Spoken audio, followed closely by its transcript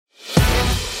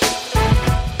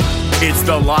It's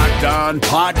the Locked On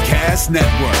Podcast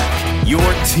Network, your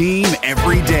team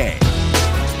every day.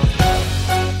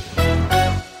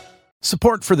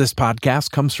 Support for this podcast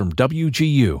comes from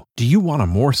WGU. Do you want a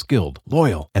more skilled,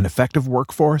 loyal, and effective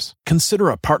workforce? Consider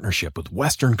a partnership with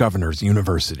Western Governors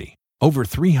University. Over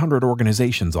 300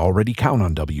 organizations already count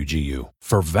on WGU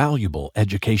for valuable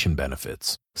education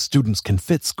benefits. Students can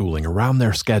fit schooling around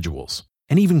their schedules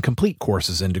and even complete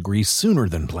courses and degrees sooner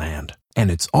than planned.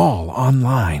 And it's all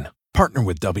online. Partner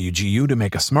with WGU to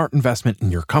make a smart investment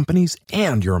in your company's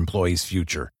and your employees'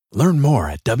 future. Learn more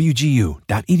at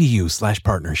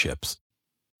wgu.edu/partnerships.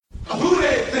 Who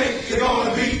they think they're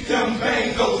gonna beat them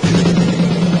Bengals?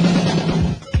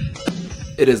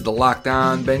 It is the Locked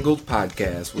On Bengals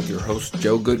podcast with your hosts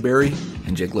Joe Goodberry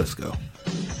and Jake Lisco.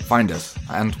 Find us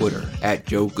on Twitter at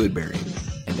Joe Goodberry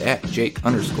and at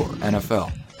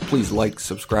Jake_NFL. Please like,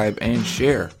 subscribe, and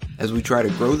share as we try to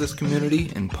grow this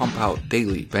community and pump out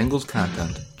daily Bengals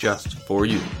content just for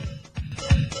you. Who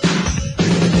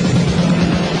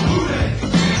they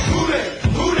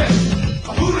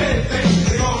think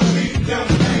they're gonna beat them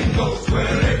Bengals?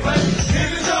 Where they play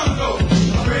in the jungle,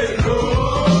 I'm ready to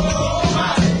roll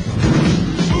my.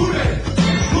 Who they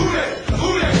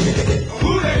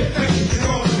think they're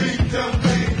gonna beat them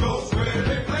Bengals? Where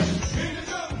they play in the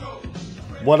jungle.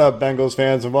 What up, Bengals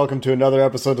fans, and welcome to another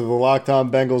episode of the Locked On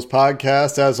Bengals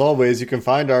podcast. As always, you can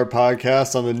find our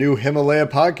podcast on the new Himalaya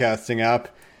podcasting app,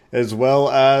 as well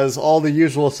as all the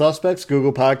usual suspects,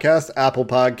 Google Podcasts, Apple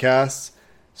Podcasts,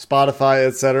 Spotify,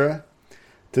 etc.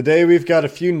 Today we've got a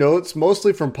few notes,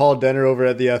 mostly from Paul Dehner over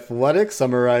at The Athletic,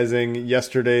 summarizing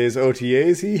yesterday's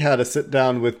OTAs. He had a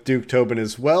sit-down with Duke Tobin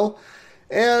as well.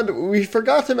 And we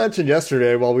forgot to mention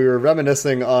yesterday, while we were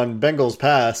reminiscing on Bengals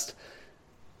past,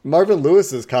 Marvin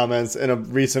Lewis's comments in a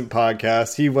recent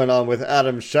podcast. He went on with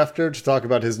Adam Schefter to talk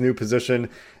about his new position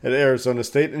at Arizona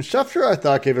State. And Schefter, I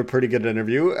thought, gave a pretty good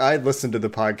interview. I listened to the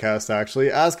podcast,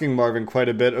 actually, asking Marvin quite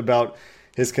a bit about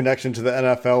his connection to the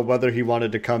NFL, whether he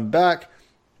wanted to come back,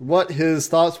 what his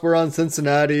thoughts were on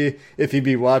Cincinnati, if he'd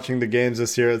be watching the games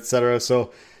this year, etc.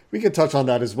 So we can touch on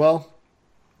that as well.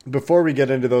 Before we get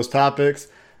into those topics,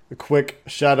 a quick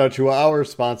shout out to our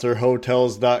sponsor,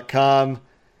 Hotels.com.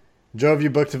 Joe, have you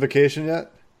booked a vacation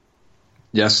yet?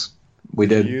 Yes, we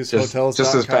did. You used just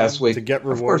this past week. To get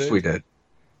rewarded? Of course we did.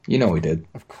 You know we did.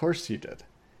 Of course you did.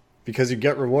 Because you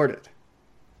get rewarded.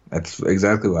 That's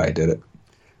exactly why I did it.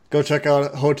 Go check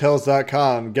out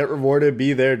Hotels.com. Get rewarded,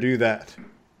 be there, do that.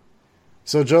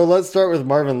 So, Joe, let's start with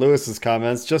Marvin Lewis's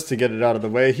comments, just to get it out of the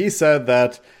way. He said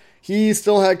that he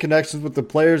still had connections with the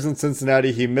players in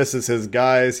Cincinnati. He misses his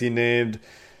guys. He named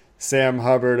Sam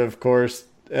Hubbard, of course,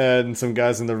 and some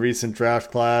guys in the recent draft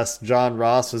class. John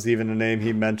Ross was even a name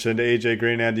he mentioned. AJ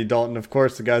Green, Andy Dalton, of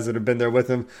course, the guys that have been there with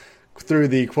him through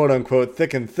the quote-unquote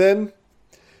thick and thin.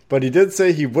 But he did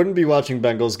say he wouldn't be watching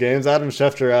Bengals games. Adam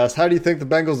Schefter asked, how do you think the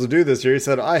Bengals will do this year? He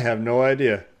said, I have no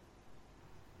idea.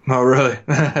 Oh, really?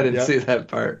 I didn't see that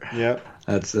part. Yeah.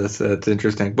 That's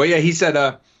interesting. But yeah, he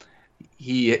said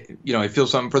he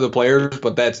feels something for the players,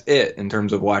 but that's it in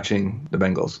terms of watching the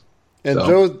Bengals. And so,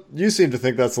 Joe, you seem to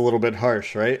think that's a little bit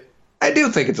harsh, right? I do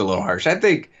think it's a little harsh.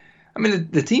 The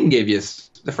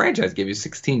franchise gave you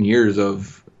 16 years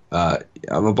of a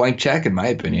blank check, in my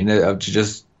opinion, of to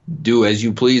just do as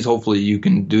you please. Hopefully you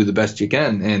can do the best you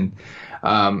can. And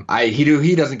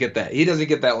he doesn't get that. He doesn't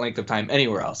get that length of time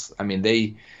anywhere else. I mean,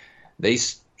 they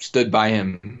stood by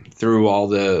him through all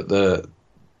the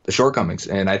shortcomings.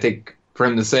 And I think for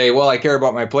him to say, well, I care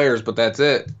about my players, but that's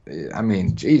it. I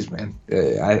mean, geez, man.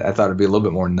 I thought it'd be a little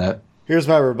bit more than that. Here's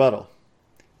my rebuttal.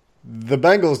 The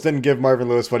Bengals didn't give Marvin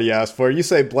Lewis what he asked for. You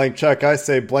say blank check. I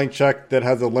say blank check that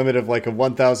has a limit of like a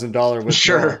 $1,000 withdrawal.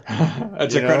 Sure.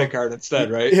 That's a credit card instead,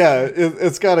 right? Yeah,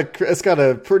 it's got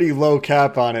a pretty low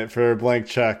cap on it for a blank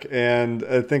check. And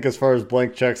I think as far as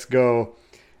blank checks go,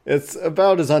 it's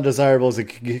about as undesirable as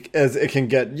it can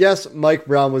get. Yes, Mike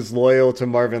Brown was loyal to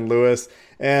Marvin Lewis,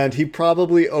 and he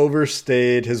probably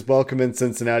overstayed his welcome in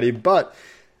Cincinnati, but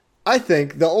I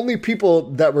think the only people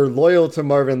that were loyal to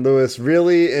Marvin Lewis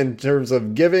really in terms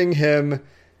of giving him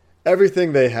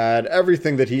everything they had,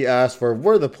 everything that he asked for,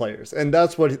 were the players. And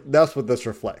that's what this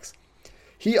reflects.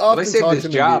 He often they saved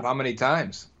his job how many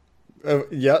times?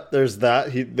 There's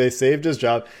that. They saved his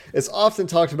job. It's often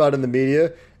talked about in the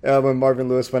media when Marvin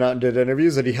Lewis went out and did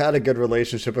interviews that he had a good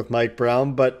relationship with Mike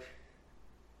Brown, but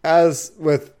as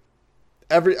with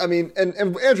and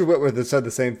Andrew Whitworth has said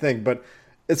the same thing, but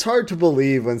it's hard to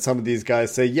believe when some of these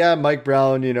guys say, yeah, Mike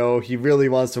Brown, he really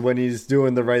wants to win. He's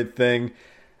doing the right thing.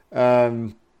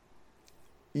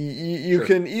 You Sure.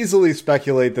 can easily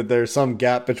speculate that there's some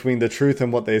gap between the truth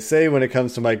and what they say when it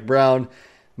comes to Mike Brown.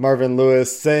 Marvin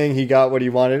Lewis saying he got what he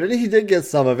wanted, and he did get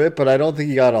some of it, but I don't think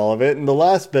he got all of it. And the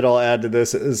last bit I'll add to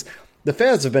this is the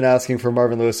fans have been asking for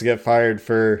Marvin Lewis to get fired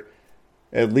for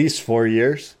at least 4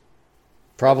 years,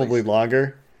 probably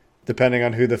longer, depending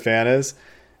on who the fan is.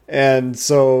 And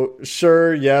so,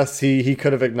 sure, yes, he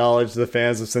could have acknowledged the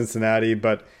fans of Cincinnati,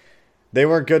 but they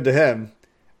weren't good to him.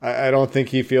 I don't think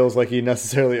he feels like he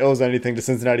necessarily owes anything to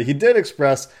Cincinnati. He did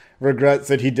express regrets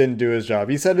that he didn't do his job.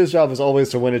 He said his job was always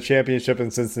to win a championship in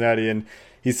Cincinnati, and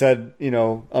he said,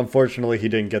 unfortunately he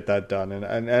didn't get that done.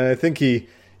 And I think he,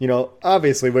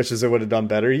 obviously wishes it would have done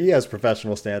better. He has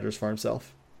professional standards for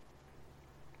himself.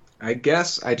 I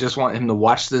guess I just want him to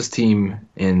watch this team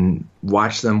and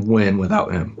watch them win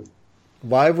without him.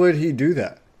 Why would he do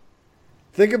that?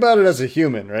 Think about it as a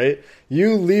human, right?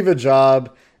 You leave a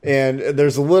job and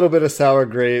there's a little bit of sour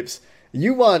grapes.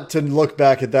 You want to look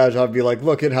back at that job and be like,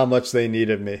 look at how much they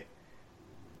needed me.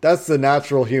 That's the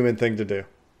natural human thing to do.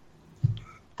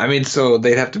 I mean, so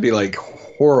they'd have to be like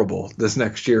horrible this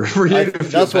next year for you to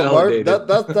feel validated.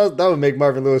 That would make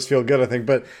Marvin Lewis feel good, I think.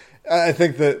 But I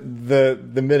think that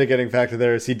the mitigating factor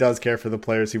there is he does care for the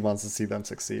players. He wants to see them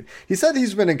succeed. He said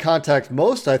he's been in contact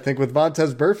most, I think, with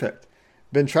Vontaze Burfict.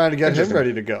 Been trying to get him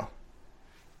ready to go.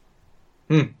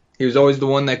 He was always the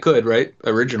one that could, right?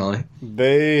 Originally.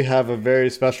 They have a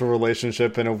very special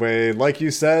relationship in a way. Like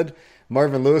you said,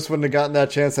 Marvin Lewis wouldn't have gotten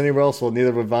that chance anywhere else. Well,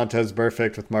 neither would Vontaze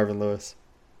Burfict with Marvin Lewis.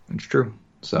 It's true.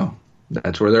 So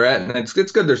that's where they're at, and it's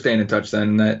good they're staying in touch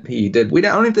then. That he did. I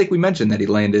don't even think we mentioned that he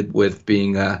landed with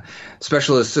being a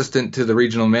special assistant to the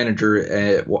regional manager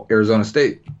at Arizona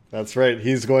State. That's right.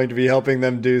 He's going to be helping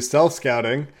them do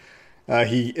self-scouting.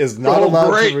 He is not allowed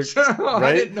to right?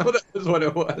 I didn't know that was what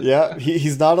it was. Yeah,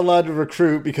 he's not allowed to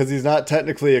recruit because he's not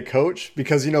technically a coach.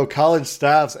 Because, college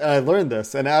staffs, and I learned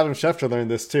this, and Adam Schefter learned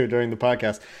this too during the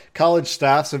podcast, college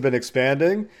staffs have been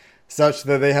expanding such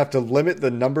that they have to limit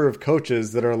the number of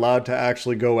coaches that are allowed to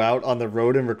actually go out on the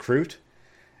road and recruit.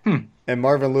 And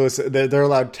Marvin Lewis, they're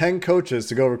allowed 10 coaches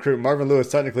to go recruit. Marvin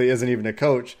Lewis technically isn't even a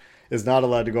coach, is not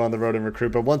allowed to go on the road and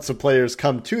recruit. But once the players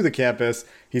come to the campus,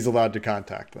 he's allowed to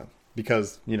contact them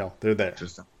because, they're there.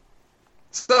 Interesting.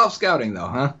 Self-scouting, though,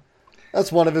 huh?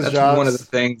 That's one of his jobs. That's one of the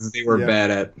things they were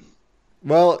bad at.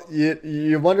 Well,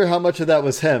 you wonder how much of that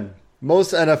was him.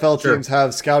 Most NFL teams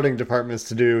have scouting departments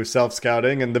to do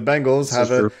self-scouting, and the Bengals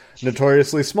have a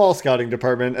notoriously small scouting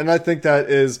department, and I think that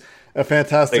is a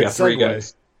fantastic segue. 3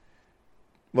 guys.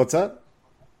 What's that?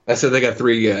 I said they got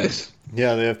 3 guys.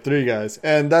 Yeah, they have 3 guys.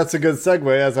 And that's a good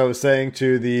segue, as I was saying,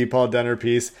 to the Paul Dehner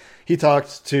piece. He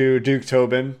talked to Duke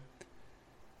Tobin,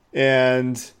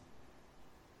 and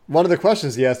one of the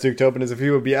questions he asked Duke Tobin is if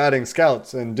he would be adding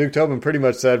scouts, and Duke Tobin pretty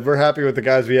much said, we're happy with the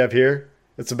guys we have here.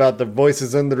 It's about the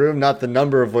voices in the room, not the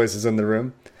number of voices in the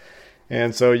room.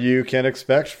 And so you can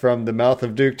expect from the mouth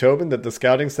of Duke Tobin that the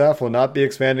scouting staff will not be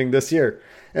expanding this year.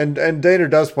 And Dehner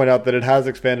does point out that it has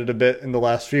expanded a bit in the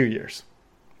last few years.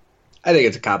 I think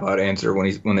it's a cop-out answer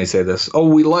when they say this. As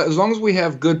long as we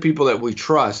have good people that we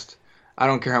trust, I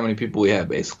don't care how many people we have,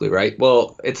 basically, right?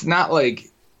 Well, it's not like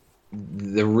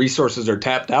the resources are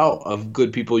tapped out of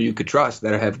good people you could trust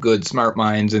that have good, smart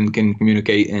minds and can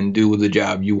communicate and do the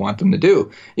job you want them to do.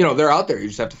 They're out there. You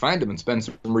just have to find them and spend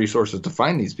some resources to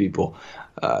find these people.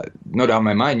 No doubt in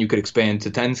my mind, you could expand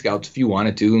to 10 scouts if you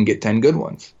wanted to and get 10 good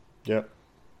ones. Yep,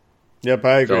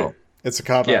 I agree. So, it's a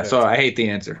cop-out. Yeah, so I hate the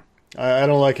answer. I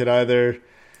don't like it either.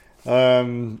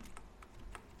 I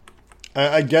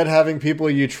get having people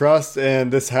you trust,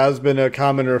 and this has been a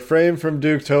common refrain from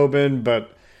Duke Tobin,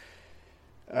 but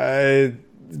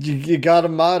you got to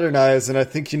modernize, and I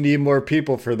think you need more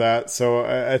people for that. So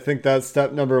I think that's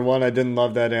step number 1. I didn't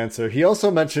love that answer. He also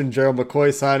mentioned Gerald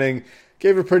McCoy signing,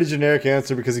 gave a pretty generic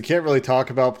answer because he can't really talk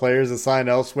about players that sign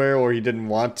elsewhere, or he didn't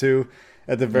want to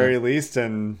at the very least.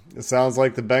 And it sounds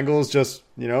like the Bengals just,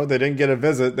 they didn't get a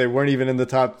visit. They weren't even in the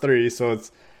top 3, so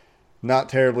it's not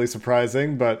terribly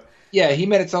surprising, but yeah, he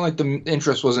made it sound like the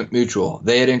interest wasn't mutual.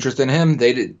 They had interest in him.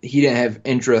 He didn't have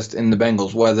interest in the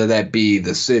Bengals, whether that be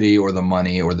the city or the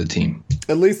money or the team.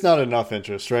 At least not enough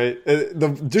interest, right?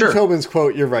 Duke Tobin's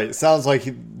quote, you're right. It sounds like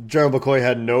Gerald McCoy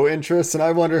had no interest, and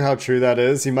I wonder how true that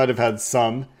is. He might have had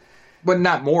some. But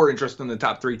not more interest than the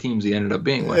top 3 teams he ended up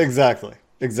being with. Exactly.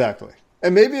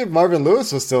 And maybe if Marvin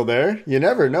Lewis was still there, you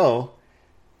never know.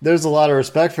 There's a lot of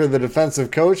respect for the defensive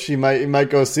coach. He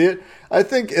might go see it. I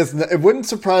think it wouldn't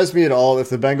surprise me at all if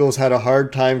the Bengals had a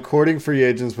hard time courting free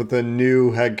agents with a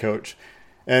new head coach.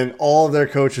 And all of their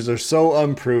coaches are so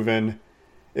unproven.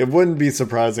 It wouldn't be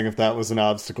surprising if that was an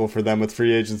obstacle for them with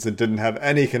free agents that didn't have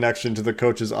any connection to the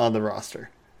coaches on the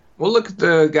roster. Well, look at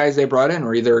the guys they brought in,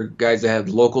 were either guys that had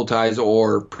local ties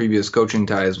or previous coaching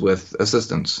ties with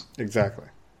assistants. Exactly.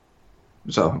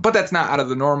 So, but that's not out of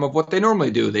the norm of what they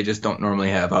normally do. They just don't normally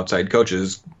have outside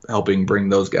coaches helping bring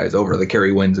those guys over, the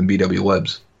Kerry Wynns and B.W.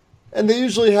 Webbs. And they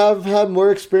usually have had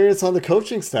more experience on the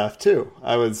coaching staff, too,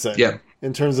 I would say. Yeah.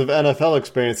 In terms of NFL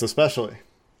experience, especially.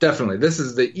 Definitely. This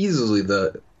is easily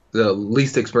the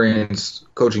least experienced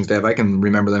coaching staff I can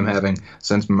remember them having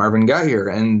since Marvin got here.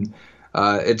 And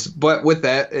but with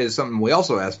that is something we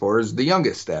also asked for is the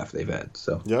youngest staff they've had.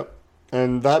 So. Yep.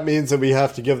 And that means that we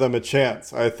have to give them a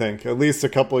chance, I think. At least a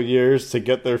couple of years to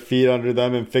get their feet under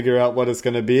them and figure out what it's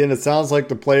going to be. And it sounds like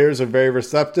the players are very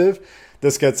receptive.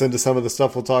 This gets into some of the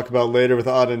stuff we'll talk about later with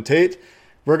Auden Tate.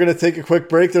 We're going to take a quick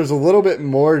break. There's a little bit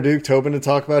more Duke Tobin to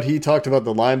talk about. He talked about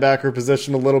the linebacker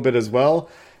position a little bit as well.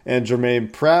 And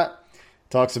Jermaine Pratt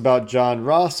talks about John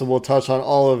Ross. So we'll touch on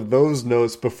all of those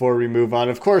notes before we move on.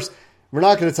 Of course, we're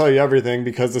not going to tell you everything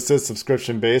because this is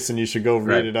subscription-based and you should go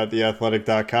read it at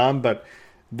theathletic.com. But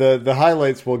the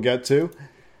highlights we'll get to.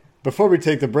 Before we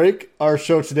take the break, our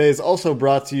show today is also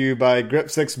brought to you by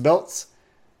Grip 6 Belts.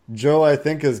 Joe, I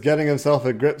think, is getting himself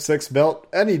a Grip 6 belt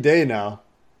any day now.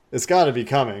 It's got to be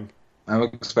coming. I'm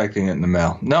expecting it in the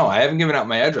mail. No, I haven't given out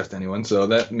my address to anyone, so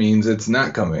that means it's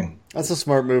not coming. That's a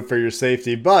smart move for your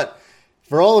safety. But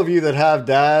for all of you that have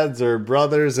dads or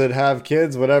brothers that have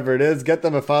kids, whatever it is, get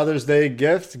them a Father's Day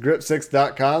gift.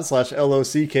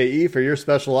 grip6.com/LOCKE for your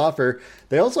special offer.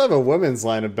 They also have a women's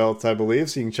line of belts, I believe,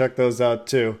 so you can check those out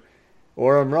too.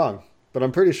 Or I'm wrong, but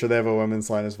I'm pretty sure they have a women's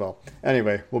line as well.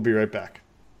 Anyway, we'll be right back.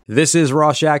 This is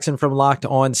Ross Jackson from Locked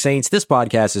On Saints. This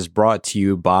podcast is brought to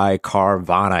you by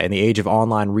Carvana. In the age of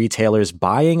online retailers,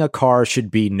 buying a car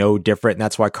should be no different. And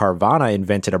that's why Carvana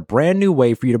invented a brand new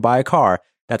way for you to buy a car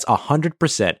that's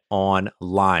 100%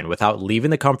 online. Without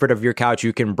leaving the comfort of your couch,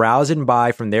 you can browse and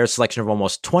buy from their selection of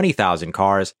almost 20,000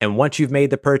 cars. And once you've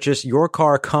made the purchase, your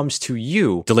car comes to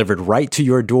you, delivered right to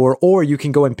your door, or you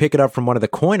can go and pick it up from one of the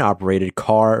coin-operated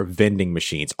car vending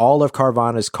machines. All of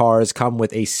Carvana's cars come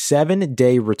with a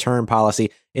 7-day return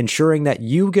policy, ensuring that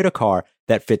you get a car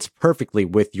that fits perfectly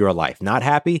with your life. Not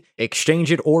happy?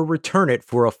 Exchange it or return it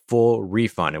for a full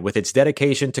refund. And with its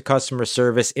dedication to customer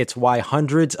service, it's why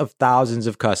hundreds of thousands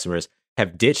of customers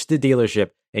have ditched the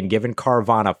dealership and given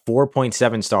Carvana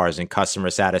 4.7 stars in customer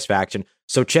satisfaction.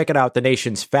 So check it out, the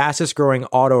nation's fastest growing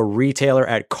auto retailer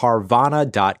at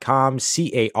Carvana.com,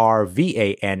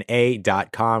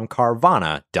 Carvana.com,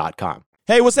 Carvana.com.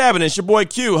 Hey, what's happening? It's your boy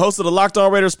Q, host of the Locked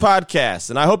On Raiders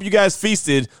podcast, and I hope you guys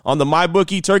feasted on the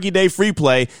MyBookie Turkey Day free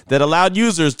play that allowed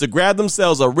users to grab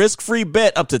themselves a risk-free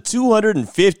bet up to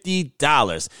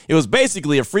 $250. It was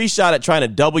basically a free shot at trying to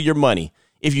double your money.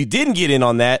 If you didn't get in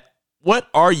on that, what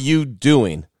are you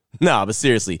doing? Nah, but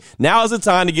seriously, now is the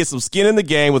time to get some skin in the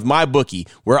game with MyBookie,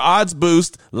 where odds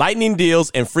boost, lightning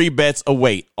deals, and free bets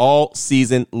await all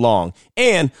season long.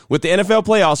 And with the NFL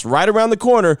playoffs right around the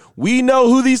corner, we know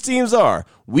who these teams are.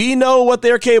 We know what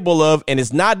they're capable of, and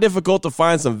it's not difficult to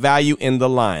find some value in the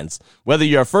lines. Whether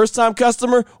you're a first-time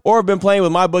customer or have been playing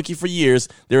with MyBookie for years,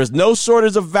 there is no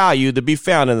shortage of value to be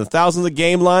found in the thousands of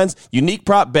game lines, unique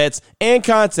prop bets, and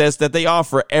contests that they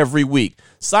offer every week.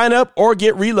 Sign up or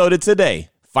get reloaded today.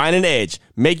 Find an edge,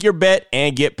 make your bet,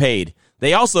 and get paid.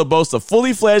 They also boast a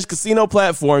fully fledged casino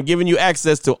platform giving you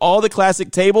access to all the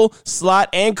classic table, slot,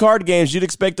 and card games you'd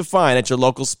expect to find at your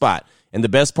local spot. And the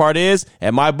best part is,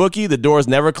 at MyBookie, the doors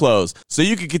never close, so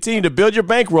you can continue to build your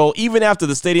bankroll even after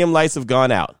the stadium lights have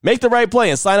gone out. Make the right play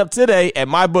and sign up today at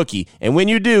MyBookie. And when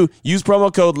you do, use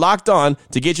promo code LOCKEDON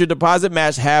to get your deposit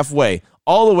matched halfway,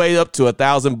 all the way up to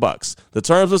 $1,000. The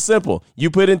terms are simple.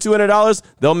 You put in $200,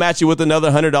 they'll match you with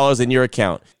another $100 in your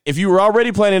account. If you were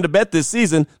already planning to bet this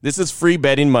season, this is free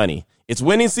betting money. It's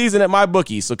winning season at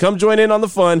MyBookie, so come join in on the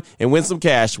fun and win some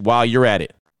cash while you're at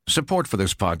it. Support for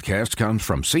this podcast comes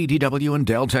from CDW and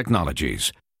Dell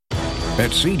Technologies.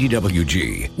 At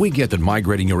CDWG, we get that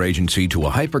migrating your agency to a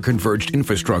hyper-converged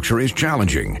infrastructure is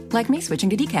challenging. Like me switching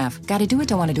to decaf. Gotta do it,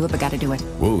 don't want to do it, but gotta do it.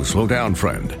 Whoa, slow down,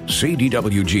 friend.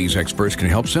 CDWG's experts can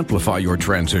help simplify your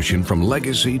transition from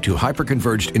legacy to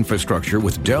hyper-converged infrastructure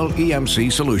with Dell EMC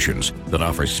solutions that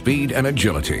offer speed and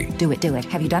agility. Do it.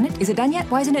 Have you done it? Is it done yet?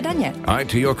 Why isn't it done yet?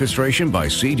 IT orchestration by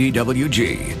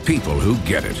CDWG. People who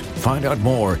get it. Find out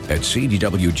more at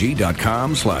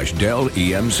cdwg.com/Dell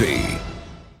EMC.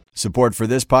 Support for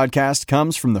this podcast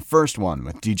comes from The First One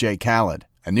with DJ Khaled,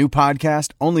 a new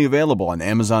podcast only available on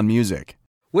Amazon Music.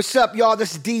 What's up, y'all?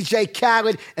 This is DJ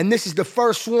Khaled, and this is The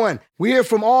First One. We hear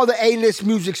from all the A-list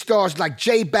music stars like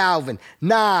J Balvin,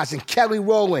 Nas, and Kelly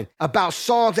Rowland about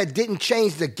songs that didn't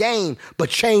change the game, but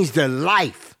changed their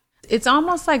life. It's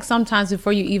almost like sometimes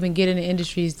before you even get in the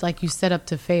industry, it's like you set up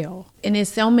to fail. And there's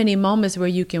so many moments where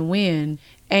you can win.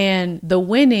 And the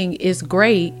winning is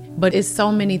great, but it's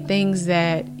so many things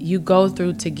that you go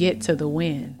through to get to the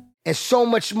win. And so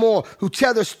much more, who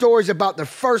tell their stories about their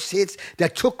first hits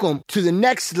that took them to the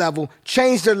next level,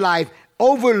 changed their life,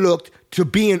 overlooked to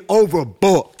being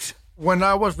overbooked. When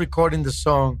I was recording the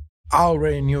song, I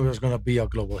already knew it was going to be a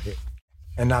global hit.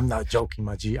 And I'm not joking,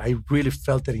 my G. I really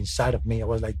felt it inside of me. I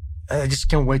was like, I just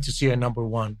can't wait to see it number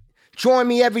one. Join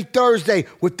me every Thursday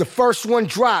with The First One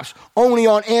Drops, only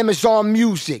on Amazon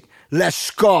Music. Let's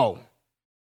go.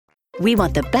 We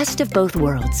want the best of both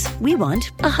worlds. We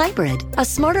want a hybrid. A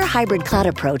smarter hybrid cloud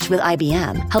approach with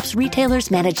IBM helps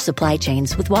retailers manage supply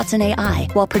chains with Watson AI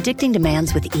while predicting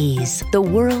demands with ease. The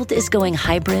world is going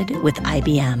hybrid with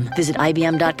IBM. Visit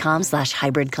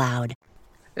IBM.com/hybrid cloud.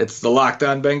 It's the Locked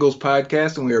On Bengals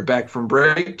podcast, and we are back from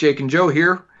break. Jake and Joe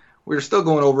here. We're still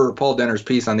going over Paul Dehner's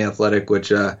piece on The Athletic,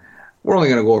 which we're only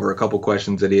going to go over a couple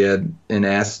questions that he had and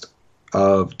asked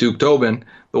of Duke Tobin.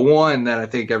 The one that I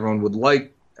think everyone would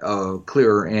like a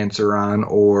clearer answer on,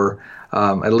 or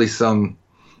at least some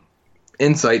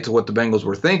insight to what the Bengals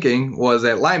were thinking, was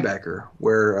at linebacker,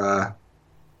 where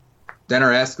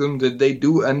Dehner asked them, did they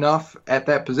do enough at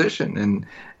that position?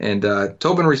 And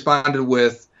Tobin responded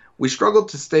with, we struggled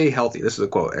to stay healthy. This is a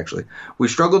quote, actually. We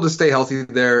struggled to stay healthy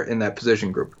there in that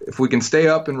position group. If we can stay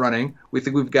up and running, we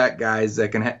think we've got guys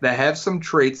that can that have some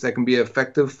traits that can be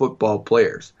effective football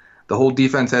players. The whole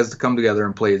defense has to come together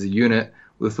and play as a unit.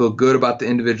 We feel good about the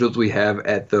individuals we have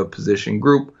at the position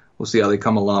group. We'll see how they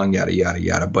come along, yada, yada,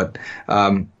 yada. But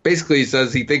basically he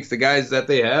says he thinks the guys that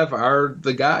they have are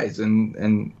the guys,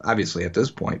 and obviously at this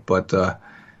point. But,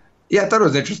 yeah, I thought it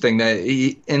was interesting that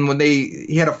he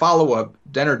had a follow-up,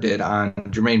 Dehner did, on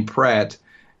Jermaine Pratt,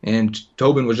 and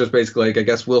Tobin was just basically like, I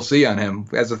guess we'll see on him.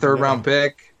 As a third-round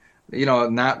pick,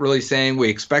 not really saying we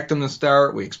expect him to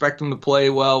start, we expect him to play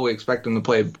well, we expect him to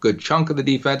play a good chunk of the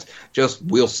defense, just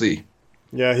we'll see.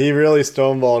 Yeah, he really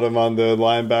stonewalled him on the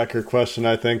linebacker question,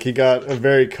 I think. He got a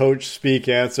very coach-speak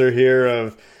answer here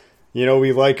of,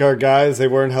 we like our guys. They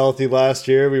weren't healthy last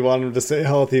year. We want them to stay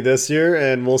healthy this year,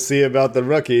 and we'll see about the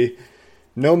rookie.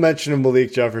 No mention of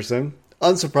Malik Jefferson.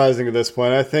 Unsurprising at this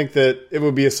point. I think that it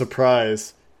would be a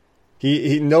surprise.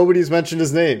 Nobody's mentioned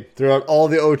his name throughout all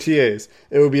the OTAs.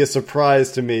 It would be a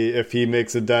surprise to me if he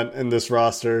makes a dent in this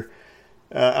roster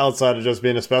outside of just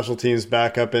being a special teams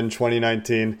backup in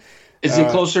 2019. Is he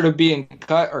closer to being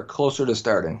cut or closer to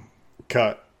starting?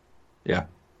 Cut. Yeah.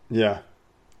 Yeah.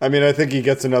 I mean, I think he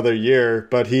gets another year,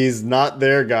 but he's not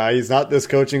their guy. He's not this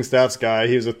coaching staff's guy.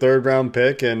 He was a third-round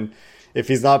pick, and if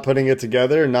he's not putting it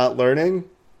together and not learning,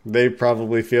 they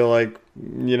probably feel like,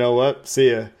 you know what, see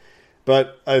ya.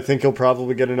 But I think he'll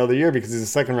probably get another year because he's a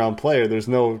second-round player. There's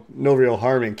no real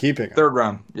harm in keeping him. Third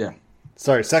round, yeah.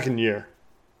 Sorry, second year.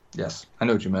 Yes, I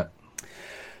know what you meant.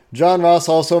 John Ross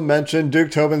also mentioned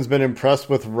Duke Tobin's been impressed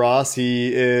with Ross.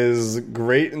 He is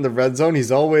great in the red zone.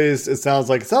 He's always, it sounds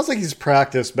like he's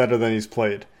practiced better than he's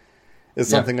played. Is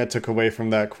something I took away from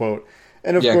that quote.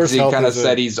 And of course, he kind of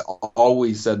said he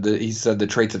said the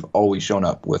traits have always shown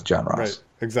up with John Ross. Right,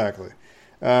 exactly.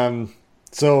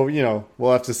 So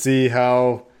we'll have to see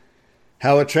how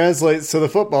it translates to the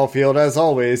football field. As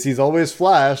always, he's always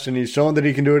flashed, and he's shown that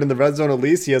he can do it in the red zone. At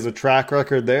least he has a track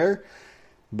record there.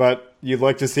 But you'd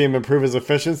like to see him improve his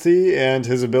efficiency and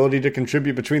his ability to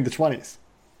contribute between the 20s.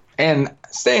 And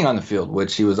staying on the field,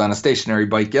 which he was on a stationary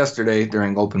bike yesterday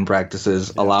during open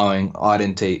practices, allowing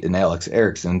Auden Tate and Alex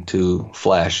Erickson to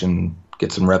flash and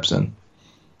get some reps in.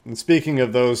 And speaking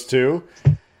of those two,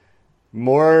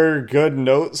 more good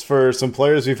notes for some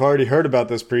players we've already heard about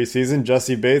this preseason.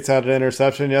 Jesse Bates had an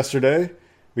interception yesterday.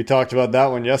 We talked about that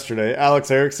one yesterday. Alex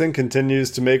Erickson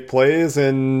continues to make plays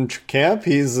in camp.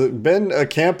 He's been a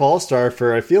camp all-star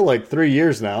for, I feel like, 3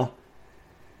 years now.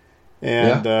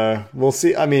 And we'll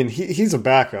see. I mean, he's a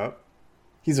backup.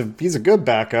 He's a good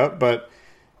backup, but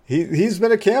he's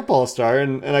been a camp all-star,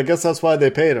 and I guess that's why they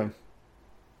paid him.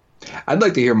 I'd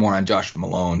like to hear more on Josh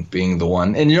Malone being the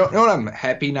one. And you know what I'm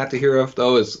happy not to hear of,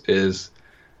 though, is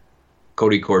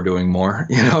Cody Core doing more.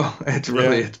 It's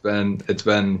really it's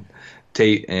been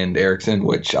Tate and Erickson,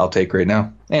 which I'll take right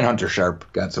now. And Hunter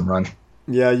Sharp got some run.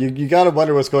 Yeah, you got to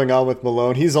wonder what's going on with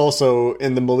Malone. He's also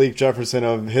in the Malik Jefferson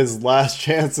of his last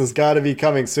chance has got to be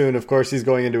coming soon. Of course, he's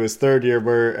going into his third year,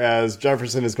 whereas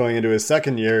Jefferson is going into his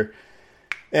second year.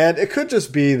 And it could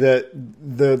just be that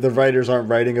the writers aren't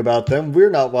writing about them. We're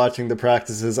not watching the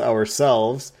practices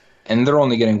ourselves. And they're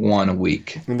only getting one a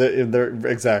week.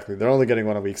 Exactly. They're only getting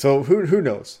one a week. So who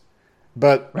knows?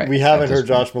 But we haven't heard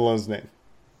Josh Malone's name.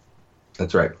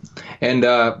 That's right. And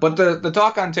but the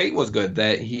talk on Tate was good,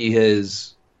 that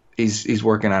he's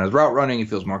working on his route running. He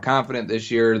feels more confident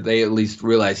this year. They at least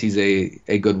realize he's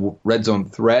a good red zone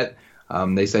threat.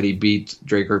 They said he beat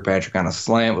Drake Kirkpatrick on a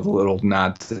slant with a little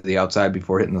nod to the outside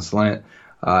before hitting the slant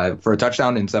for a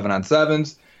touchdown in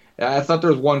 7-on-7s. I thought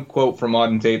there was one quote from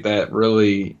Auden Tate that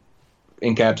really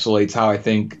encapsulates how I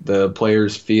think the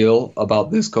players feel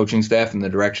about this coaching staff and the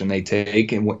direction they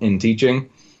take in teaching.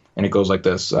 And it goes like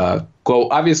this,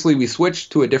 quote, "Obviously we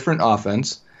switched to a different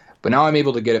offense, but now I'm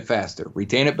able to get it faster,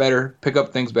 retain it better, pick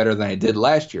up things better than I did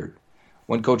last year.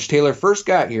 When Coach Taylor first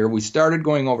got here, we started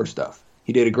going over stuff.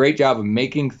 He did a great job of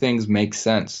making things make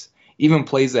sense, even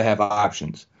plays that have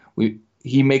options.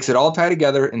 He makes it all tie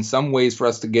together in some ways for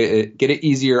us to get it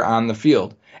easier on the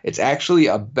field. It's actually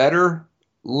a better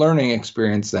learning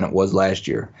experience than it was last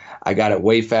year. I got it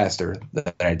way faster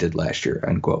than I did last year,"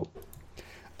 end quote.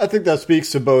 I think that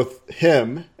speaks to both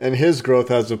him and his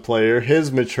growth as a player,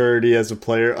 his maturity as a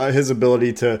player, his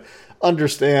ability to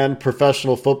understand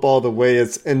professional football the way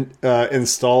it's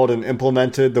installed and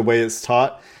implemented, the way it's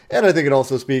taught. And I think it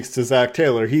also speaks to Zach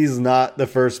Taylor. He's not the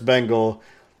first Bengal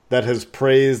that has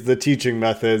praised the teaching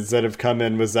methods that have come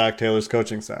in with Zach Taylor's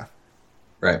coaching staff.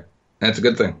 Right. That's a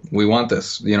good thing. We want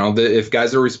this. If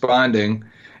guys are responding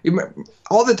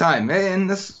all the time, and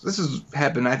this has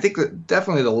happened, I think that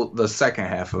definitely the second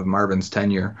half of Marvin's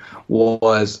tenure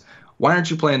was, why aren't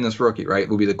you playing this rookie, right,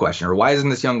 would be the question. Or why isn't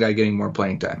this young guy getting more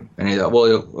playing time? And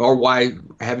or why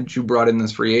haven't you brought in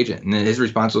this free agent? And then his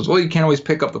response was, well, you can't always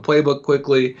pick up the playbook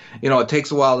quickly. It takes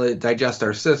a while to digest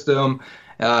our system.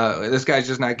 This guy's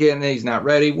just not getting it. He's not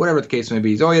ready. Whatever the case may be.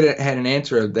 He's always had an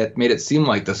answer that made it seem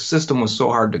like the system was so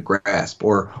hard to grasp,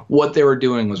 or what they were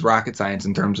doing was rocket science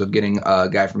in terms of getting a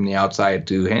guy from the outside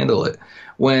to handle it.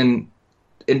 When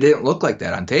it didn't look like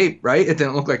that on tape, right? It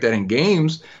didn't look like that in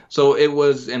games. So it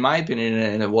was, in my opinion,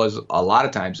 and it was a lot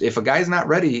of times, if a guy's not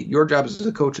ready, your job as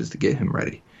a coach is to get him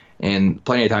ready. And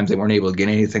plenty of times they weren't able to get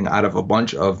anything out of a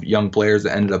bunch of young players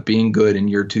that ended up being good in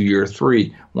year 2, year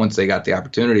 3 once they got the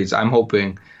opportunities. I'm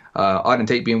hoping Auden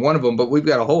Tate being one of them, but we've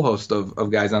got a whole host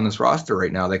of guys on this roster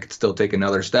right now that could still take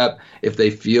another step if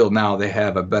they feel now they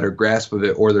have a better grasp of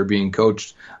it, or they're being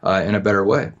coached in a better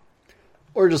way.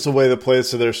 Or just a way that plays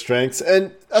to their strengths.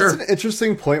 And that's Sure. an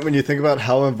interesting point when you think about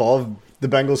how involved the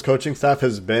Bengals coaching staff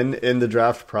has been in the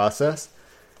draft process.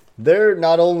 They're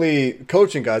not only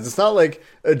coaching guys. It's not like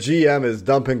a GM is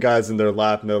dumping guys in their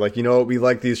lap and they're like, we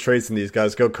like these traits in these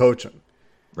guys, go coach them.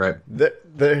 Right.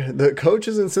 The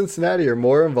coaches in Cincinnati are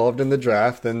more involved in the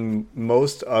draft than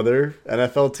most other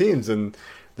NFL teams, and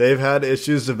they've had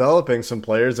issues developing some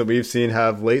players that we've seen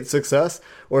have late success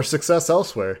or success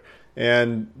elsewhere.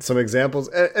 And some examples,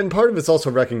 and part of it's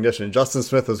also recognition. Justin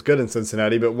Smith was good in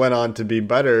Cincinnati, but went on to be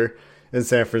better in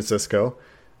San Francisco.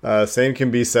 Same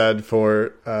can be said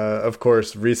for, of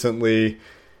course, recently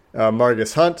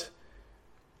Margus Hunt.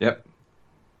 Yep.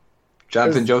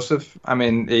 Jonathan Joseph. I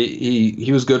mean,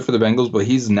 he was good for the Bengals, but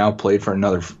he's now played for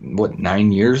another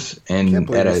 9 years and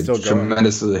at a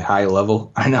tremendously high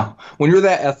level. I know. When you're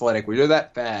that athletic, when you're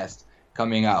that fast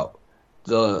coming out,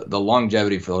 the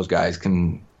longevity for those guys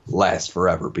can last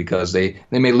forever because they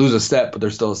may lose a step, but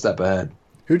they're still a step ahead.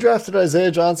 Who drafted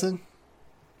Isaiah Johnson?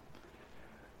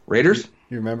 Raiders?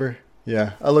 You remember?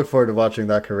 Yeah, I look forward to watching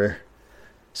that career.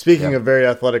 Speaking of very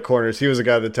athletic corners, he was a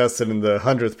guy that tested in the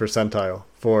 100th percentile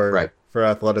for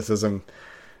athleticism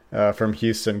from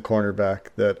Houston cornerback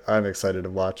that I'm excited to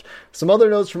watch. Some other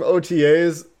notes from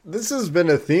OTAs. This has been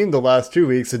a theme the last 2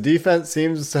 weeks. The defense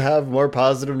seems to have more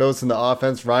positive notes than the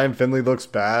offense. Ryan Finley looks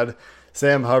bad.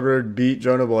 Sam Hubbard beat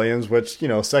Jonah Williams, which,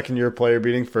 second-year player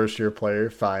beating first-year player,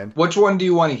 fine. Which one do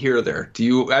you want to hear there?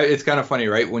 It's kind of funny,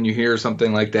 right? When you hear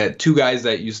something like that, two guys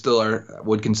that you still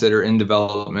would consider in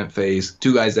development phase,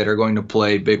 two guys that are going to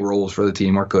play big roles for the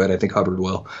team, or could. I think Hubbard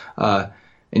will.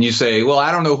 And you say, well,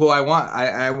 I don't know who I want.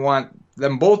 I want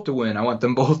them both to win. I want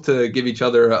them both to give each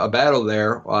other a battle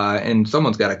there, and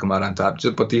someone's got to come out on top.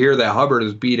 But to hear that Hubbard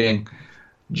is beating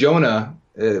Jonah,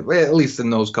 at least in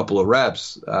those couple of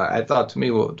reps, I thought to me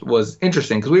was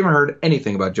interesting because we haven't heard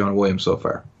anything about Jonah Williams so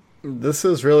far. This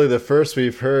is really the first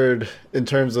we've heard in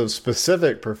terms of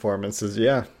specific performances,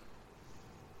 yeah.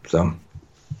 So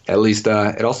at least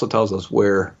it also tells us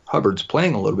where Hubbard's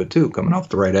playing a little bit too, coming off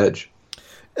the right edge.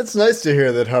 It's nice to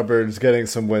hear that Hubbard's getting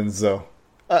some wins, though.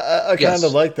 I kind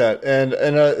of like that. And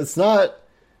it's not...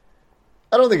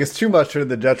 I don't think it's too much to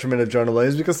the detriment of Jonah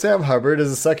Williams because Sam Hubbard is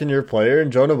a second-year player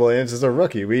and Jonah Williams is a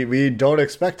rookie. We don't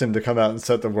expect him to come out and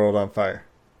set the world on fire.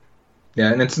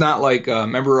 Yeah, and it's not like,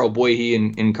 remember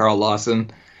Oboihe and Carl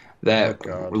Lawson? that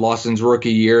Lawson's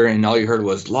rookie year, and all you heard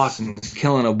was Lawson's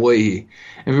killing Obuehi.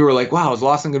 And we were like, wow, is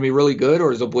Lawson going to be really good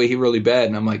or is Obuehi really bad?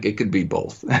 And I'm like, it could be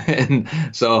both. And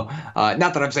so,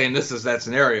 not that I'm saying this is that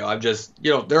scenario. I'm just,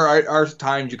 there are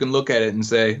times you can look at it and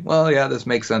say, well, yeah, this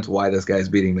makes sense why this guy's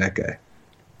beating that guy.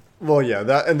 Well, yeah,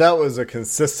 that was a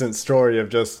consistent story of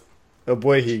just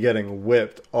Obuehi getting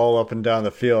whipped all up and down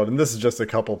the field. And this is just a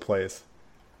couple plays.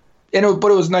 But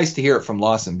it was nice to hear it from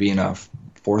Lawson being a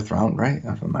fourth round, right?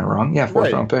 Am I wrong? Yeah,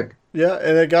 fourth round pick. Yeah,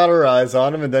 and it got our eyes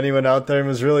on him, and then he went out there and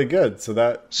was really good.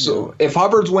 So if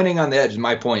Hubbard's winning on the edge,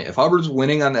 my point, if Hubbard's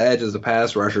winning on the edge as a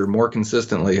pass rusher more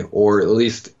consistently, or at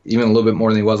least even a little bit more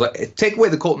than he was, take away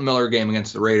the Colton Miller game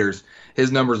against the Raiders,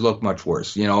 his numbers look much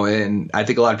worse. And I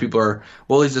think a lot of people are,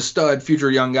 well, he's a stud, future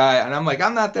young guy, and I'm like,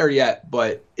 I'm not there yet,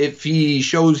 but if he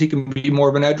shows he can be more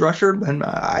of an edge rusher, then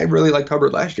I really liked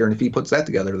Hubbard last year, and if he puts that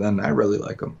together, then I really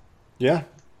like him. Yeah,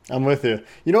 I'm with you.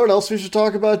 You know what else we should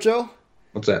talk about, Joe?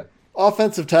 What's that?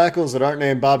 Offensive tackles that aren't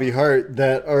named Bobby Hart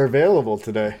that are available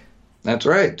today. That's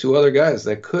right. 2 other guys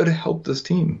that could help this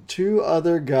team. 2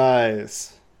 other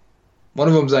guys. One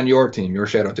of them's on your team, your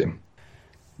shadow team.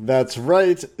 That's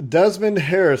right. Desmond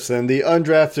Harrison, the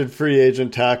undrafted free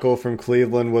agent tackle from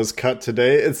Cleveland, was cut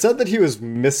today. It said that he was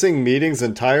missing meetings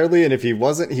entirely, and if he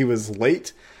wasn't, he was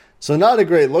late. So not a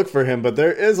great look for him, but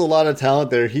there is a lot of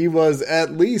talent there. He was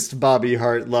at least Bobby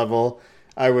Hart level,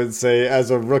 I would say, as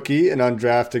a rookie, an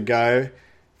undrafted guy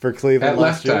for Cleveland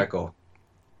last year.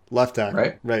 Left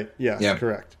tackle. Right. Yes, yeah.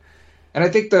 Correct. And I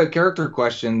think the character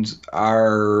questions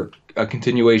are a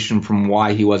continuation from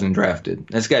why he wasn't drafted.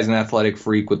 This guy's an athletic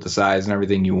freak with the size and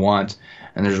everything you want,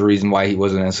 and there's a reason why he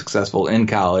wasn't as successful in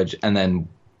college, and then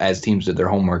as teams did their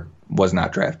homework, was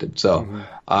not drafted. So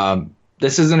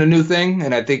this isn't a new thing,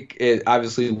 and I think it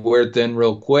obviously wore thin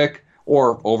real quick.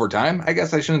 Or overtime. I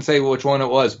guess I shouldn't say which one it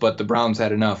was, but the Browns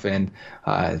had enough. And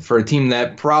for a team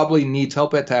that probably needs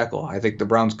help at tackle, I think the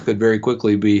Browns could very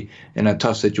quickly be in a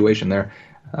tough situation there.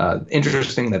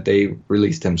 Interesting that they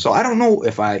released him. So I don't know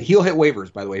if he'll hit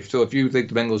waivers, by the way. So if you think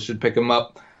the Bengals should pick him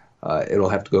up, it'll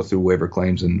have to go through waiver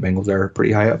claims, and Bengals are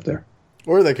pretty high up there.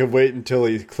 Or they could wait until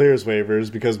he clears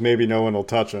waivers because maybe no one will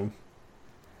touch him.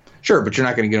 Sure, but you're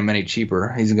not going to get him any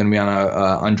cheaper. He's going to be on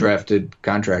an undrafted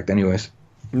contract anyways.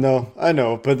 No, I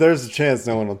know, but there's a chance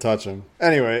no one will touch him.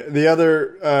 Anyway, the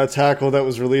other tackle that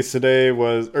was released today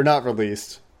not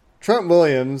released. Trent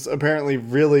Williams apparently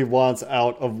really wants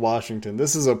out of Washington.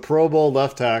 This is a Pro Bowl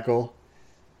left tackle.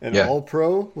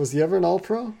 All-Pro? Was he ever an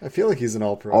All-Pro? I feel like he's an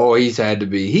All-Pro. Oh, he's had to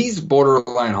be. He's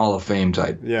borderline Hall of Fame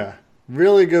type. Yeah.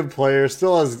 Really good player.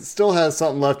 Still has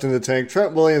something left in the tank.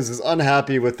 Trent Williams is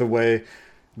unhappy with the way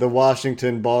the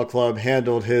Washington Ball Club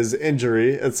handled his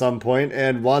injury at some point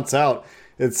and wants out.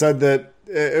 It said that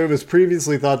it was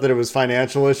previously thought that it was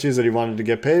financial issues, that he wanted to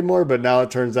get paid more, but now it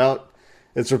turns out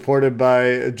it's reported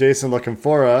by Jason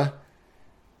LaCanfora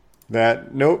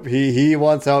that nope, he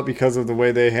wants out because of the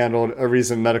way they handled a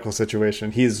recent medical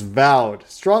situation. He's vowed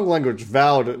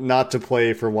not to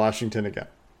play for Washington again.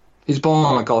 He's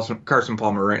pulling like Carson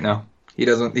Palmer right now.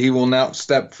 He will not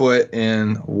step foot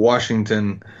in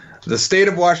Washington, the state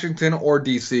of Washington or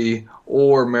DC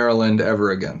or Maryland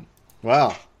ever again.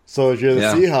 Wow. So if you're the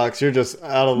Seahawks, you're just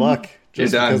out of luck.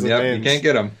 Just you're done. Yep, you can't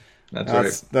get them. That's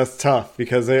right. That's tough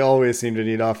because they always seem to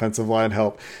need offensive line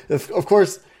help. Of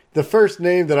course, the first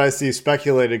name that I see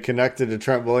speculated connected to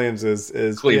Trent Williams is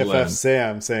BFF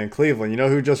Sam saying Cleveland. You know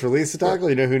who just released a tackle?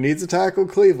 You know who needs a tackle?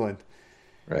 Cleveland.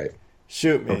 Right.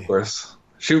 Shoot me. Of course.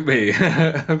 Shoot me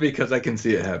because I can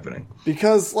see it happening.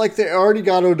 Because they already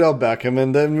got Odell Beckham,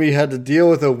 and then we had to deal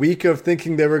with a week of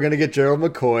thinking they were going to get Gerald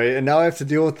McCoy, and now I have to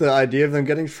deal with the idea of them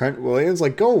getting Trent Williams.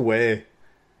 Go away.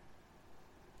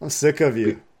 I'm sick of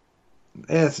you.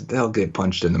 They'll get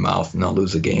punched in the mouth, and they'll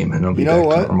lose a game, and they'll be back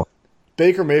to normal.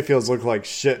 Baker Mayfield's look like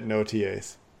shit in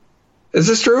OTAs. Is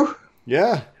this true?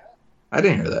 Yeah. I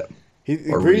didn't hear that.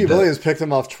 Greedy Williams picked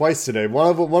him off twice today. One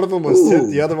of them was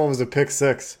tipped, the other one was a pick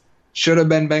six. Should have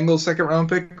been Bengals second round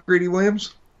pick, Greedy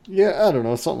Williams? Yeah, I don't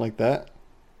know, something like that.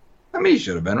 I mean, he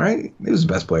should have been, right? He was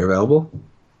the best player available.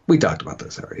 We talked about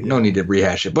this already. Yeah. No need to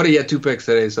rehash it. But he had 2 picks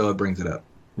today, so it brings it up.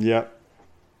 Yep.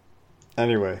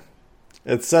 Anyway,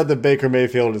 it's said that Baker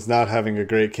Mayfield is not having a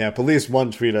great camp. At least one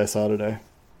tweet I saw today.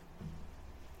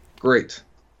 Great.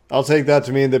 I'll take that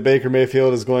to mean that Baker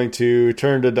Mayfield is going to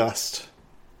turn to dust.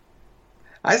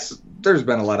 There's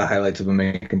been a lot of highlights of him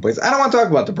making plays. I don't want to talk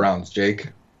about the Browns,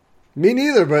 Jake. Me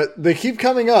neither, but they keep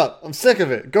coming up. I'm sick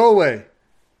of it. Go away.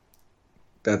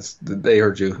 They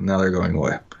heard you. Now they're going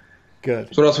away.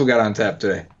 Good. So what else we got on tap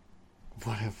today?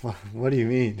 What do you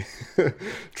mean?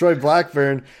 Troy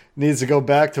Blackburn needs to go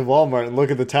back to Walmart and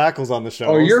look at the tackles on the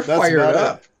shelves. Oh, you're fired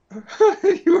up.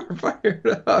 You were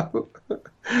fired up.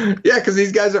 Yeah, because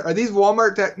these guys are these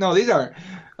Walmart no, these aren't.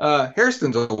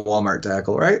 Hairston's a Walmart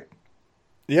tackle, right?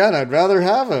 Yeah, and I'd rather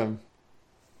have him.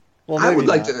 Well, maybe I would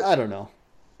like not. to. I don't know.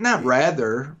 Not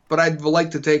rather, but I'd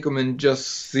like to take him and just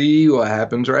see what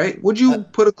happens, right? Would you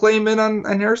put a claim in on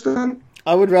Hairston?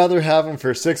 I would rather have him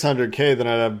for $600K than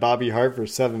I'd have Bobby Hart for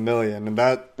 $7 million, and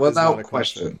that is not a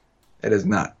question. It is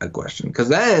not a question, because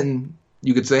then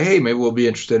you could say, hey, maybe we'll be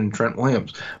interested in Trent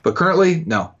Williams. But currently,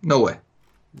 no way.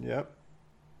 Yep.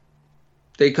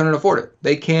 They couldn't afford it.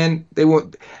 They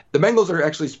won't. The Bengals are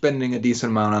actually spending a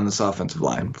decent amount on this offensive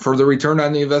line. For the return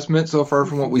on the investment so far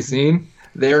from what we've seen,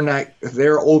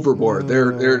 they're overboard.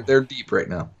 They're deep right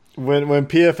now. When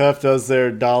PFF does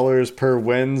their dollars per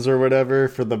wins or whatever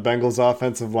for the Bengals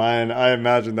offensive line, I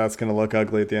imagine that's going to look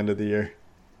ugly at the end of the year.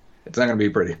 It's not going to be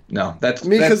pretty. No, that's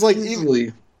like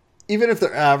easily. Even if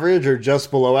they're average or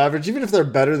just below average, even if they're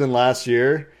better than last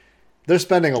year, they're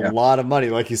spending a lot of money.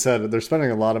 Like you said, they're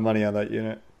spending a lot of money on that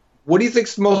unit. What do you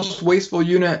think's the most wasteful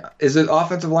unit? Is it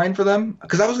offensive line for them?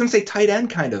 Because I was going to say tight end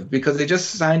kind of, because they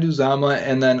just signed Uzama,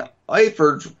 and then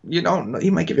Eifert, he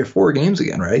might give you 4 games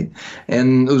again, right?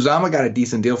 And Uzama got a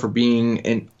decent deal for being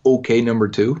an okay number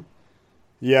 2.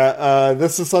 Yeah,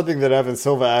 this is something that Evan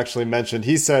Silva actually mentioned.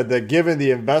 He said that given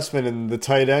the investment in the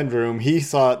tight end room, he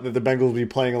thought that the Bengals would be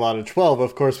playing a lot of 12.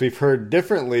 Of course, we've heard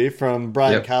differently from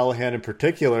Brian Callahan in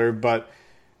particular, but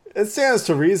it stands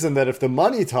to reason that if the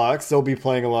money talks, they'll be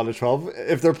playing a lot of 12.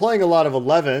 If they're playing a lot of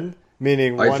 11,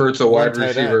 meaning Eifert's a wide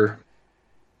receiver.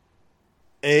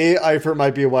 Eifert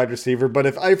might be a wide receiver, but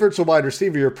if Eifert's a wide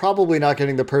receiver, you're probably not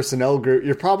getting the personnel group.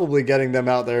 You're probably getting them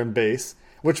out there in base,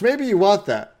 which maybe you want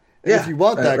that. Yeah, if you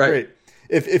want that, great.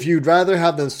 If you'd rather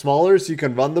have them smaller so you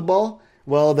can run the ball,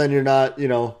 well, then you're not,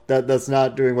 that's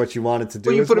not doing what you wanted to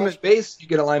do. Well, you put him in base, you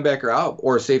get a linebacker out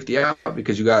or a safety out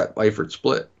because you got Eifert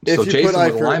split. So chase him with a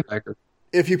linebacker.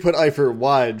 If you put Eifert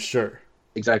wide, sure.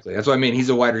 Exactly. That's what I mean. He's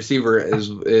a wide receiver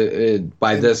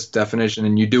by this definition,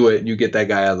 and you do it, you get that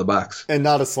guy out of the box. And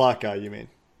not a slot guy, you mean?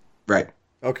 Right.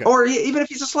 Okay. Or even if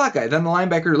he's a slot guy, then the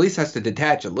linebacker at least has to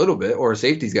detach a little bit, or a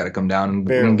safety's got to come down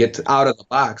and get out of the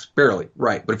box. Barely.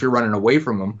 Right. But if you're running away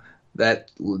from him,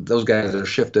 those guys are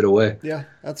shifted away. Yeah,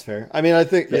 that's fair. I mean, I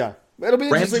think, it'll be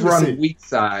interesting Rams to see. run weak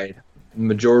side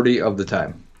majority of the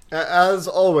time. As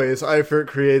always, Eifert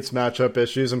creates matchup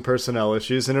issues and personnel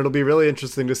issues, and it'll be really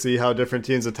interesting to see how different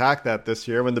teams attack that this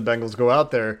year when the Bengals go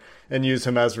out there and use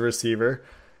him as a receiver.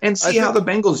 And see how the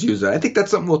Bengals use it. I think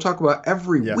that's something we'll talk about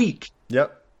every week.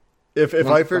 Yep. If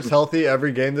Eifert's healthy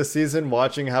every game this season,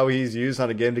 watching how he's used on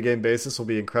a game-to-game basis will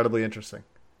be incredibly interesting.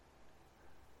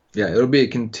 Yeah, it'll be a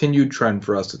continued trend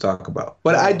for us to talk about.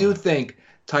 But I do think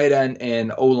tight end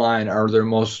and O-line are their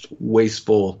most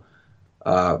wasteful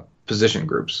position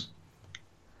groups.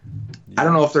 I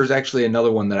don't know if there's actually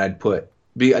another one that I'd put.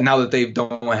 Now that they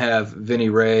don't have Vinny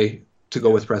Ray to go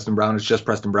with Preston Brown, it's just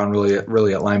Preston Brown really at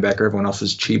linebacker. Everyone else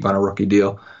is cheap on a rookie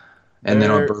deal. And then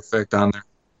on Perfect on there.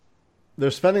 They're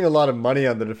spending a lot of money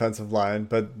on the defensive line,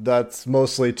 but that's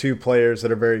mostly 2 players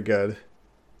that are very good.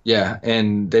 Yeah,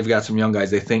 and they've got some young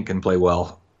guys they think can play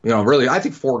well. Really, I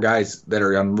think 4 guys that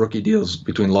are on rookie deals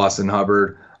between Lawson,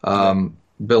 Hubbard,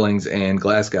 Billings, and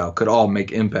Glasgow could all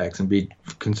make impacts and be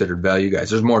considered value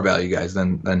guys. There's more value guys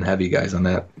than heavy guys on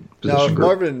that position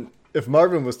group. If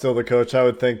Marvin was still the coach, I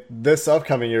would think this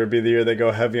upcoming year would be the year they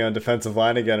go heavy on defensive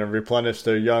line again and replenish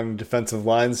their young defensive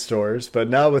line stores. But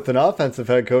now with an offensive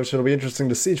head coach, it'll be interesting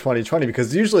to see 2020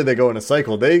 because usually they go in a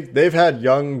cycle. They've had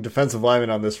young defensive linemen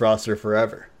on this roster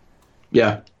forever.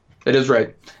 Yeah, it is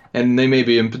right. And they may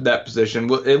be in that position.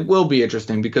 It will be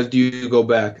interesting because do you go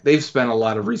back? They've spent a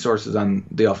lot of resources on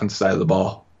the offensive side of the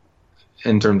ball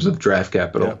in terms of draft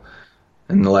capital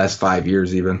in the last 5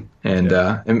 years even. And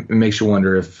it makes you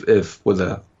wonder if with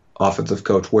an offensive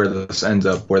coach where this ends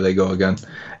up, where they go again.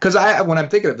 Because when I'm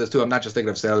thinking of this too, I'm not just thinking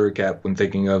of salary cap when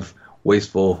thinking of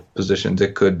wasteful positions.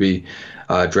 It could be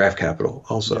draft capital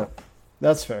also. Yeah,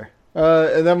 that's fair.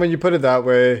 And then when you put it that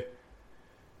way,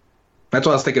 that's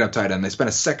what I was thinking of tight end. They spent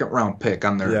a second-round pick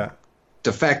on their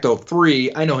de facto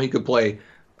 3. I know he could play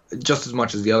just as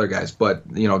much as the other guys,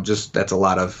 but just that's a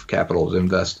lot of capital to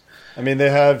invest. I mean, they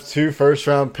have 2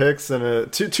 first-round picks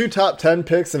and two top 10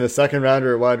 picks and a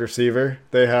second-rounder at wide receiver.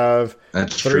 They have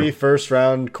 3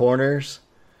 first-round corners.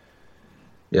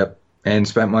 Yep, and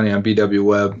spent money on B.W.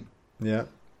 Webb. Yeah,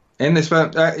 and they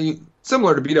spent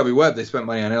similar to B.W. Webb. They spent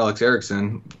money on Alex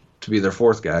Erickson to be their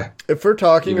 4th guy. If we're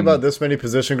talking about this many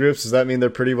position groups, does that mean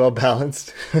they're pretty well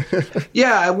balanced?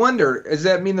 Yeah, I wonder. Does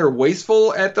that mean they're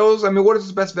wasteful at those? I mean, what is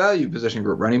the best value position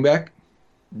group? Running back?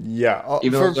 Yeah,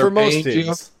 for most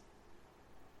teams.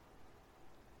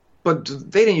 but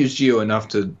they didn't use Gio enough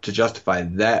to justify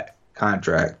that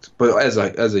contract. But as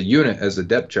a unit, as a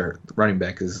depth chart, running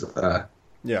back is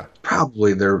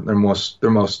probably their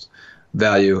most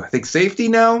value. I think safety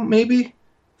now, maybe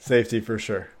safety for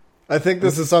sure. I think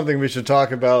this is something we should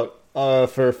talk about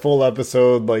for a full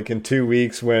episode, like in 2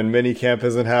 weeks when minicamp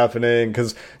isn't happening.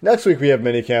 Because next week we have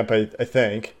minicamp, I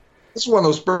think. This is one of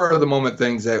those spur of the moment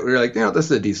things that we're like, this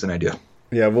is a decent idea.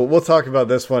 Yeah, we'll talk about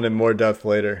this one in more depth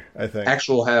later, I think.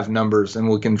 Actual have numbers, and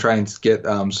we can try and get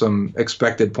some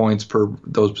expected points per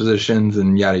those positions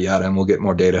and yada yada, and we'll get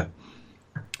more data.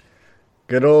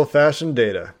 Good old-fashioned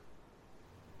data.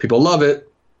 People love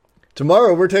it.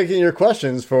 Tomorrow we're taking your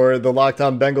questions for the Locked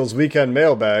On Bengals weekend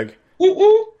mailbag.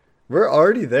 We're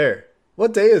already there.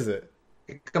 What day is it?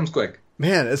 It comes quick.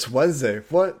 Man, it's Wednesday.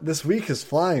 What? This week is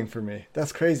flying for me.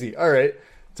 That's crazy. All right.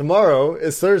 Tomorrow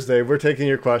is Thursday. We're taking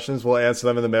your questions. We'll answer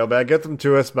them in the mailbag. Get them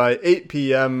to us by 8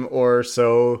 p.m. or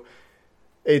so,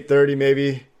 8:30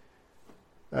 maybe.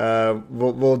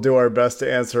 We'll do our best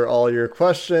to answer all your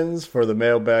questions for the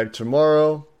mailbag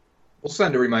tomorrow. We'll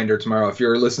send a reminder tomorrow. If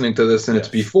you're listening to this and it's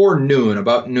before noon,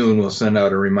 about noon, we'll send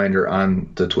out a reminder on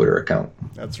the Twitter account.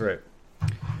 That's right.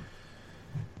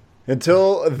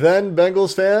 Until then,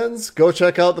 Bengals fans, go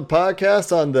check out the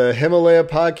podcast on the Himalaya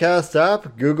Podcast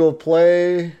app, Google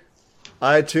Play,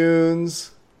 iTunes,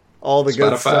 all the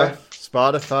good stuff.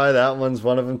 Spotify, that one's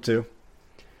one of them too.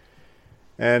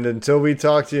 And until we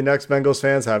talk to you next, Bengals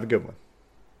fans, have a good one.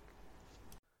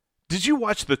 Did you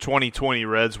watch the 2020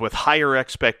 Reds with higher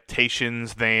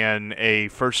expectations than a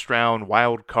first-round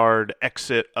wild card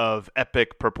exit of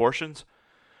epic proportions?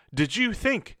 Did you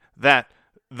think that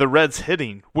the Reds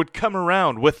hitting would come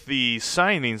around with the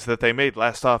signings that they made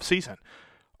last offseason?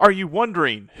 Are you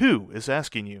wondering who is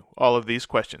asking you all of these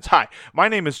questions? Hi, my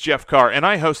name is Jeff Carr, and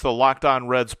I host the Locked On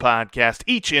Reds podcast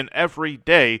each and every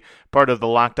day, part of the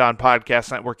Locked On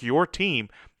Podcast Network, your team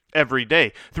every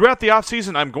day. Throughout the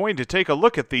offseason, I'm going to take a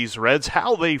look at these Reds,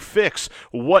 how they fix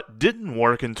what didn't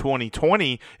work in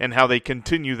 2020, and how they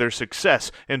continue their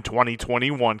success in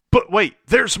 2021. But wait,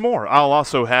 there's more. I'll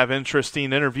also have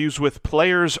interesting interviews with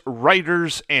players,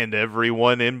 writers, and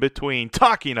everyone in between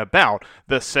talking about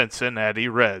the Cincinnati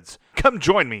Reds. Come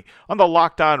join me on the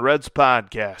Locked On Reds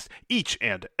podcast each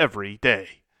and every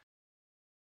day.